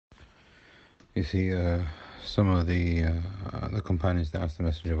You see, some of the companions that asked the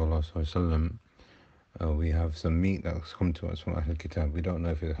Messenger of Allah sallallahu we have some meat that's come to us from Ahl Kitab. We don't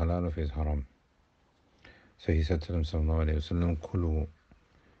know if it's halal or if it's haram. So he said to them sallallahu alayhi wa sallam, Kulu,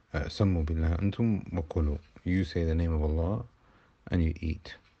 sammu billah antum wa kulu. You say the name of Allah and you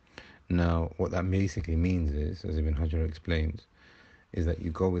eat. Now, what that basically means is, as Ibn Hajar explains, is that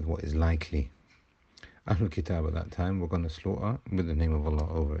you go with what is likely. Ahlul Kitab at that time were going to slaughter with the name of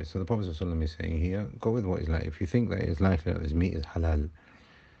Allah over it. So the Prophet ﷺ is saying here, go with what is likely. If you think that it is likely that this meat is halal,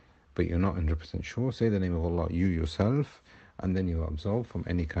 but you're not 100% sure, say the name of Allah, you yourself, and then you are absolved from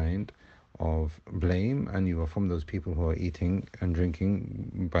any kind of blame, and you are from those people who are eating and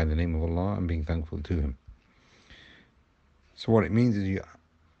drinking by the name of Allah and being thankful to Him. So what it means is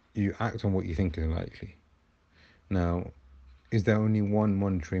you act on what you think is likely. Now, is there only one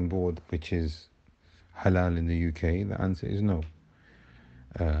monitoring board which is halal in the UK? The answer is no.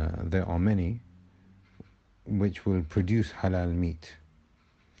 There are many which will produce halal meat.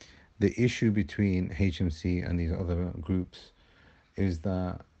 The issue between HMC and these other groups is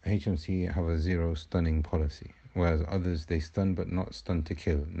that HMC have a zero stunning policy, whereas others, they stun but not stun to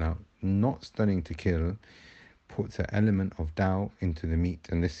kill. Now, not stunning to kill puts an element of doubt into the meat,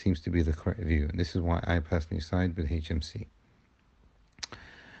 and this seems to be the correct view. And this is why I personally side with HMC.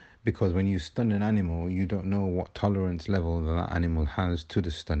 Because when you stun an animal, you don't know what tolerance level that animal has to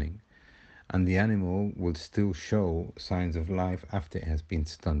the stunning. And the animal will still show signs of life after it has been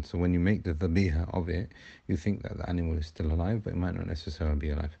stunned. So when you make the dhabiha of it, you think that the animal is still alive, but it might not necessarily be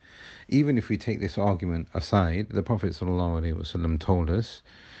alive. Even if we take this argument aside, the Prophet ﷺ told us,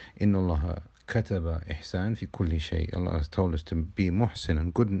 Inna Allah kataba ihsan fi kulli shay. Allah has told us to be muhsin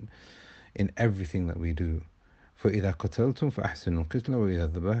and good in everything that we do. فَإِذَا قَتَلْتُمْ فَأَحْسِنُوا الْقِتْلَ وَإِذَا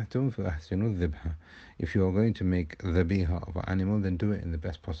ذَبَحْتُمْ فَأَحْسِنُوا الذِّبْحَ. If you are going to make dhabiha of an animal, then do it in the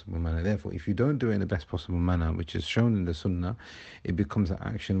best possible manner. Therefore, if you don't do it in the best possible manner, which is shown in the Sunnah, it becomes an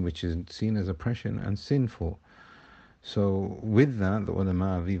action which is seen as oppression and sinful. So with that, the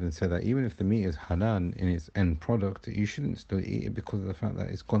ulama have even said that even if the meat is halal in its end product, you shouldn't still eat it because of the fact that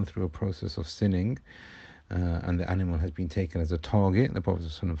it's gone through a process of sinning, and the animal has been taken as a target. The Prophet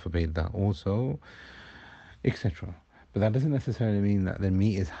ﷺ forbade that also, etc. But that doesn't necessarily mean that the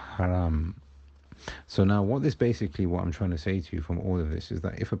meat is haram. So now what I'm trying to say to you from all of this is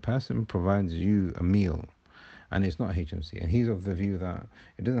that if a person provides you a meal and it's not HMC, and he's of the view that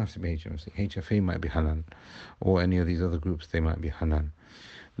it doesn't have to be HMC, HFA might be halal, or any of these other groups, they might be halal,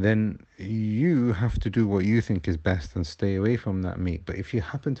 then you have to do what you think is best and stay away from that meat. But if you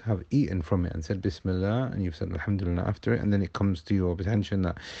happen to have eaten from it and said Bismillah and you've said Alhamdulillah after it, and then it comes to your attention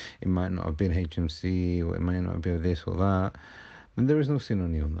that it might not have been HMC or it might not have been this or that, then there is no sin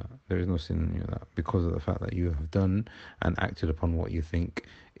on you on that. There is no sin on you on that, because of the fact that you have done and acted upon what you think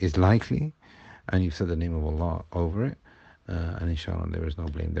is likely, and you've said the name of Allah over it, and inshallah there is no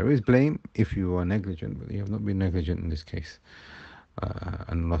blame. There is blame if you are negligent, but you have not been negligent in this case.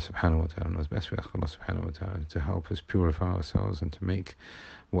 And Allah subhanahu wa ta'ala knows best. We ask Allah subhanahu wa ta'ala to help us purify ourselves and to make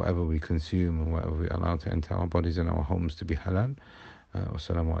whatever we consume and whatever we allow to enter our bodies and our homes to be halal.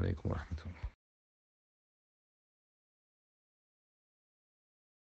 Wassalamu alaikum wa rahmatullah.